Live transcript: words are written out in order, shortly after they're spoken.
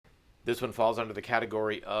This one falls under the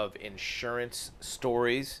category of insurance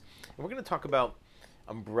stories. And we're going to talk about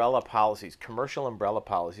umbrella policies, commercial umbrella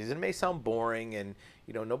policies. It may sound boring and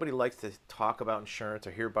nobody likes to talk about insurance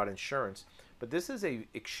or hear about insurance, but this is a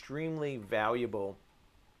extremely valuable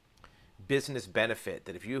business benefit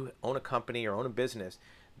that if you own a company or own a business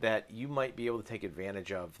that you might be able to take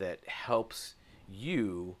advantage of that helps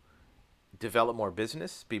you develop more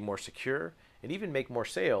business, be more secure, and even make more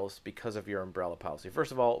sales because of your umbrella policy.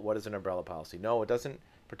 First of all, what is an umbrella policy? No, it doesn't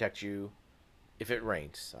protect you if it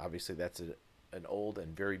rains. Obviously, that's an old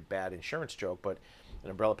and very bad insurance joke, but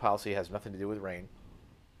an umbrella policy has nothing to do with rain.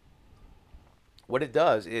 What it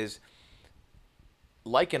does is,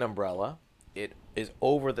 like an umbrella, it is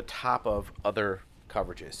over the top of other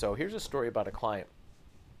coverages. So here's a story about a client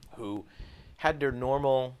who had their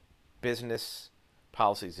normal business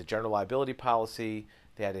policies, a general liability policy.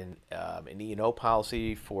 They had an E&O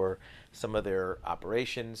policy for some of their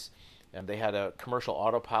operations, and they had a commercial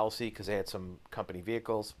auto policy because they had some company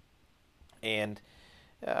vehicles, and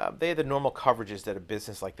they had the normal coverages that a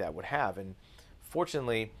business like that would have. And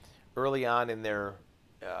fortunately, early on in their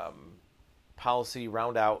policy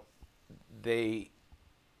round out, they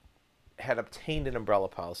had obtained an umbrella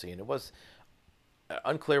policy, and it was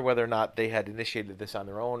unclear whether or not they had initiated this on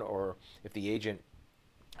their own or if the agent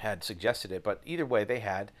had suggested it. But either way, they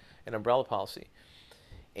had an umbrella policy,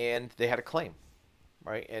 and they had a claim,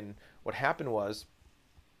 right? And what happened was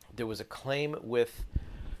there was a claim with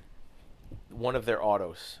one of their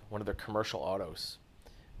autos, one of their commercial autos,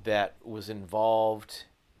 that was involved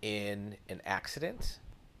in an accident,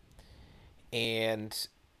 and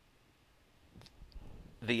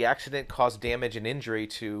the accident caused damage and injury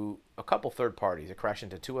to a couple third parties. It crashed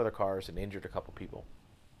into two other cars and injured a couple people.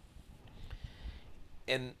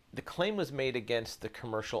 And the claim was made against the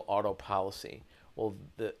commercial auto policy. Well,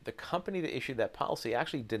 the company that issued that policy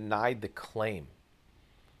actually denied the claim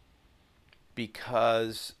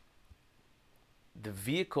because the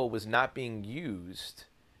vehicle was not being used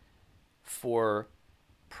for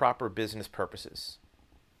proper business purposes.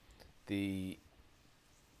 The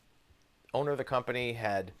owner of the company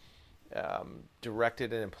had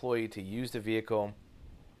directed an employee to use the vehicle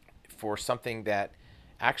for something that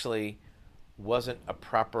actually wasn't a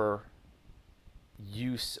proper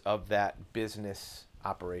use of that business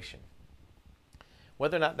operation.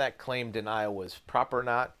 Whether or not that claim denial was proper or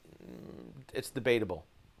not, it's debatable,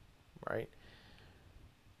 right?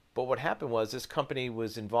 But what happened was this company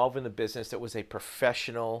was involved in the business that was a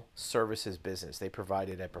professional services business. They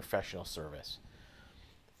provided a professional service.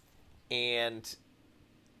 And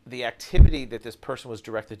the activity that this person was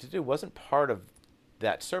directed to do wasn't part of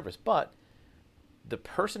that service, but the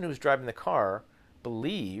person who was driving the car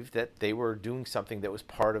believed that they were doing something that was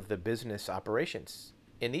part of the business operations.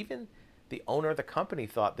 And even the owner of the company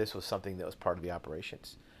thought this was something that was part of the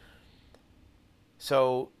operations.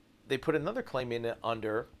 So they put another claim in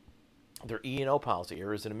under their E&O policy,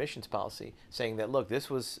 errors and omissions policy, saying that, look, this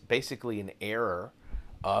was basically an error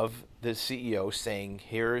of the CEO saying,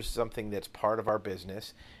 here's something that's part of our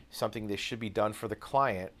business, something that should be done for the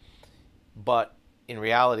client, but in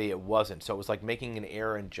reality it wasn't. So it was like making an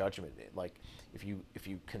error in judgment. Like if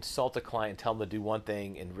you consult a client and tell them to do one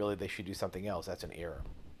thing and really they should do something else, that's an error.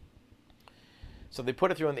 So they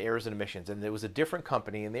put it through on the errors and omissions, and there was a different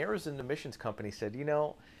company, and the errors and omissions company said,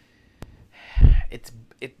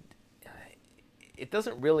 it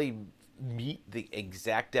doesn't really meet the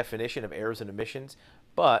exact definition of errors and omissions,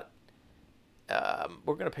 but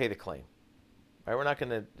we're going to pay the claim. Right?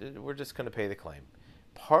 We're just going to pay the claim.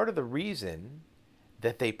 Part of the reason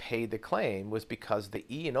that they paid the claim was because the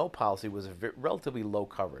E&O policy was a relatively low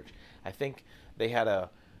coverage. I think they had a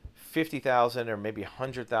 50,000 or maybe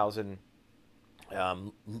 100,000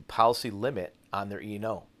 policy limit on their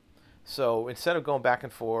E&O. So instead of going back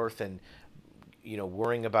and forth and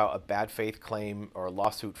worrying about a bad faith claim or a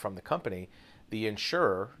lawsuit from the company, the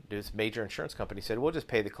insurer, this major insurance company, said, we'll just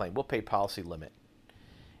pay the claim. We'll pay policy limit.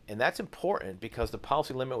 And that's important because the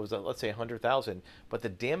policy limit was, let's say, 100,000, but the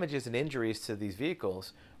damages and injuries to these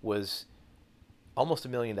vehicles was almost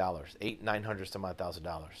 $1 million, $800,000 some odd thousand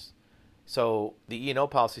dollars. So the E&O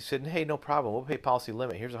policy said, hey, no problem. We'll pay policy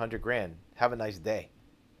limit. Here's $100,000. Have a nice day.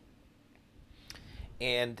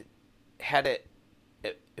 And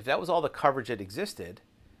if that was all the coverage that existed,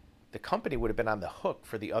 the company would have been on the hook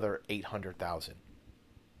for the other $800,000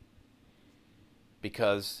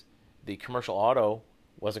 because the commercial auto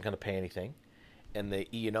wasn't going to pay anything, and the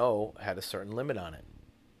E&O had a certain limit on it.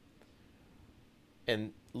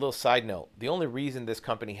 And a little side note, the only reason this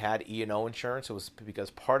company had E&O insurance was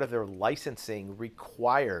because part of their licensing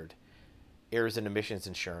required errors and omissions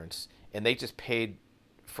insurance, and they just paid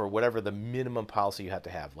for whatever the minimum policy you had to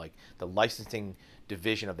have. Like the licensing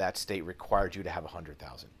division of that state required you to have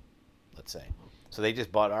 100,000, let's say. So they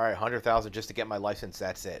just bought, all right, 100,000 just to get my license.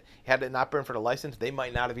 That's it. Had it not been for the license, they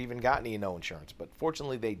might not have even gotten E&O insurance. But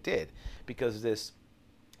fortunately, they did, because this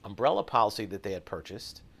umbrella policy that they had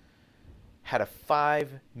purchased had a $5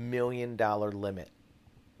 million limit.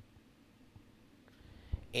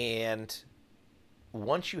 And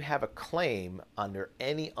once you have a claim under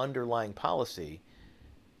any underlying policy,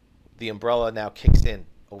 the umbrella now kicks in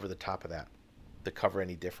over the top of that to cover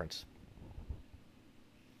any difference.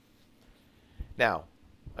 Now,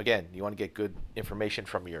 again, you want to get good information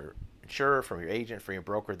from your insurer, from your agent, from your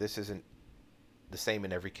broker. This isn't the same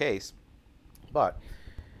in every case, but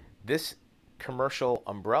this commercial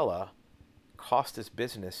umbrella cost this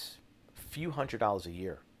business a few $100s a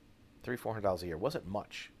year, $300-400 a year. It wasn't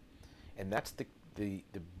much, and that's the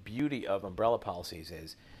beauty of umbrella policies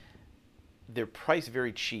is they're priced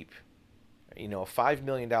very cheap. You know, a $5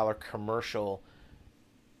 million commercial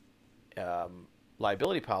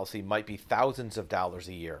liability policy might be thousands of dollars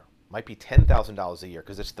a year, might be $10,000 a year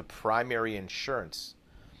because it's the primary insurance.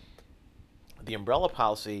 The umbrella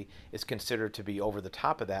policy is considered to be over the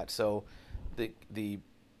top of that, so the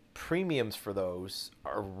premiums for those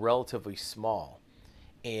are relatively small.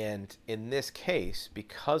 And in this case,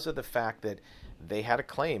 because of the fact that they had a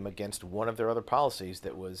claim against one of their other policies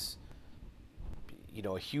that was, you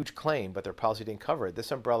know, a huge claim, but their policy didn't cover it,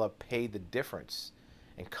 this umbrella paid the difference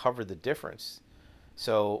and covered the difference.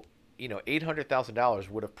 So, you know, $800,000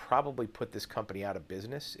 would have probably put this company out of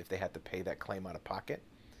business if they had to pay that claim out of pocket,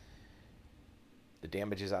 the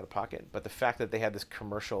damages out of pocket. But the fact that they had this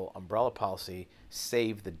commercial umbrella policy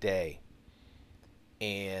saved the day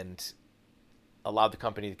and allowed the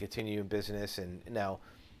company to continue in business. And now,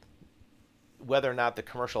 whether or not the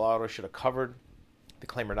commercial auto should have covered the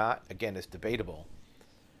claim or not, again, is debatable.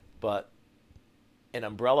 But an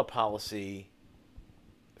umbrella policy,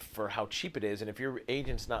 for how cheap it is, and if your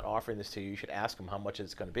agent's not offering this to you, you should ask them how much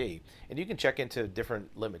it's going to be. And you can check into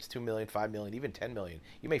different limits, 2 million, 5 million, even 10 million.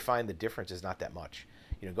 You may find the difference is not that much.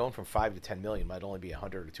 You know, going from 5 to 10 million might only be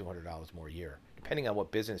 $100 or $200 more a year, depending on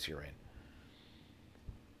what business you're in.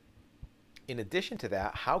 In addition to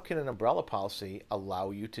that, how can an umbrella policy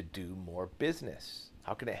allow you to do more business?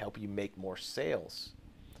 How can it help you make more sales?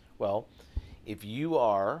 Well, if you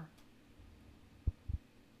are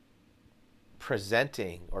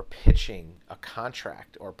presenting or pitching a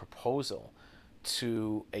contract or a proposal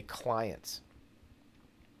to a client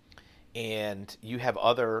and you have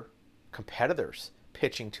other competitors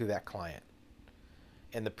pitching to that client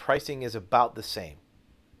and the pricing is about the same,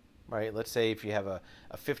 right? Let's say if you have a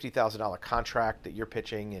 $50,000 contract that you're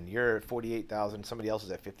pitching and you're at $48,000, somebody else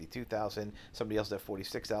is at $52,000, somebody else is at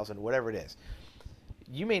 $46,000, whatever it is.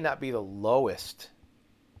 You may not be the lowest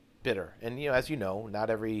bidder. And, you know, as you know, not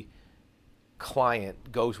every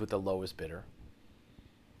client goes with the lowest bidder.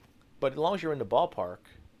 But as long as you're in the ballpark,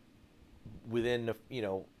 within, you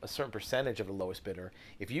know, a certain percentage of the lowest bidder,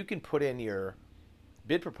 if you can put in your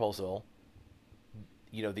bid proposal,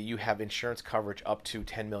 you know, that you have insurance coverage up to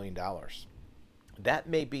 $10 million, that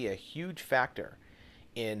may be a huge factor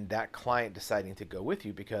in that client deciding to go with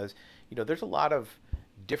you, because, you know, there's a lot of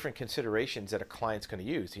different considerations that a client's going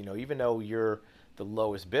to use. You know, even though you're the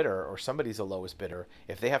lowest bidder or somebody's the lowest bidder,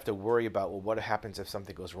 if they have to worry about, well, what happens if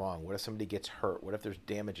something goes wrong? What if somebody gets hurt? What if there's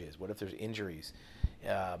damages? What if there's injuries?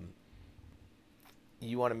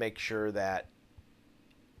 You want to make sure that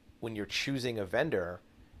when you're choosing a vendor,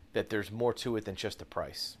 that there's more to it than just the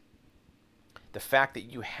price. The fact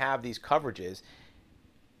that you have these coverages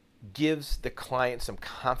gives the client some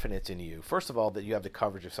confidence in you. First of all, that you have the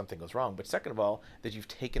coverage if something goes wrong, but second of all, that you've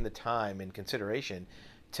taken the time and consideration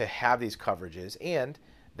to have these coverages and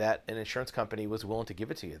that an insurance company was willing to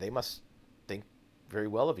give it to you. They must think very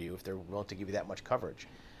well of you if they're willing to give you that much coverage.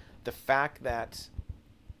 The fact that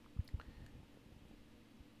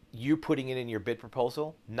you putting it in your bid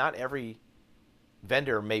proposal, not every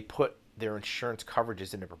vendor may put their insurance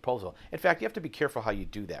coverages in the proposal. In fact, you have to be careful how you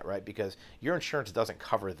do that, right? Because your insurance doesn't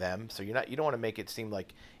cover them, so you don't want to make it seem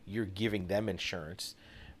like you're giving them insurance.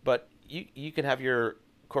 But you can have your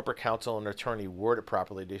corporate counsel and attorney word it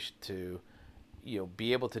properly to you know,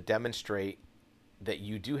 be able to demonstrate that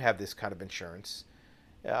you do have this kind of insurance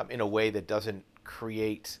in a way that doesn't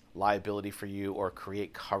create liability for you or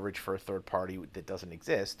create coverage for a third party that doesn't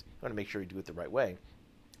exist. You want to make sure you do it the right way.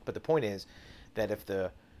 But the point is that if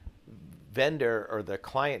the vendor or the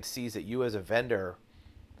client sees that you as a vendor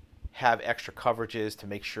have extra coverages to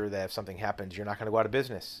make sure that if something happens, you're not going to go out of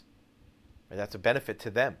business. Right? That's a benefit to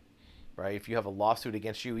them. Right? If you have a lawsuit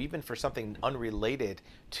against you, even for something unrelated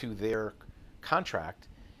to their contract,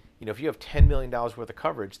 if you have $10 million worth of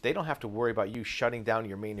coverage, they don't have to worry about you shutting down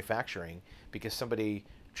your manufacturing because somebody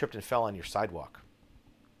tripped and fell on your sidewalk.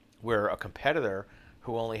 Where a competitor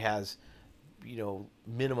who only has,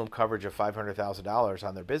 minimum coverage of $500,000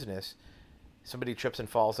 on their business, somebody trips and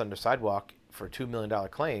falls on their sidewalk for a $2 million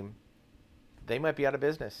claim, they might be out of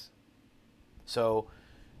business. So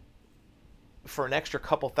for an extra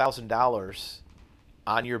couple $1,000s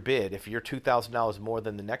on your bid, if you're $2,000 more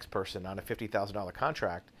than the next person on a $50,000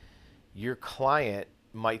 contract, your client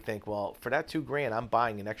might think, well, for that $2,000, I'm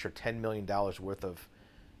buying an extra $10 million worth of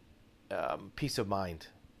peace of mind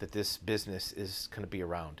that this business is going to be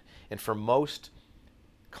around. And for most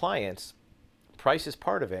clients, price is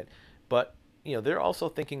part of it, but they're also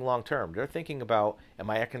thinking long term. They're thinking about, am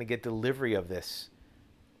I going to get delivery of this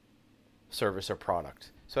service or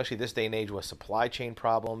product? Especially this day and age with supply chain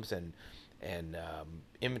problems and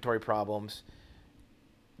inventory problems.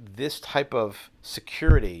 This type of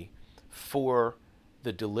security for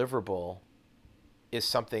the deliverable is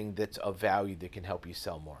something that's of value that can help you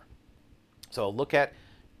sell more. So look at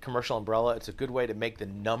commercial umbrella. It's a good way to make the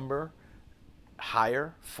number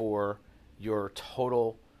higher for your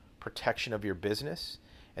total protection of your business.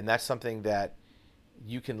 And that's something that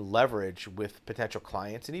you can leverage with potential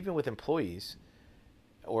clients and even with employees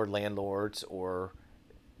or landlords or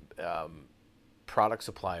product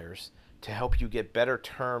suppliers to help you get better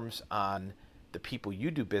terms on the people you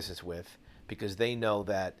do business with, because they know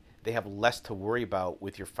that they have less to worry about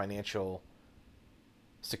with your financial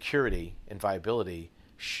security and viability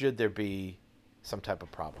should there be some type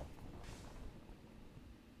of problem.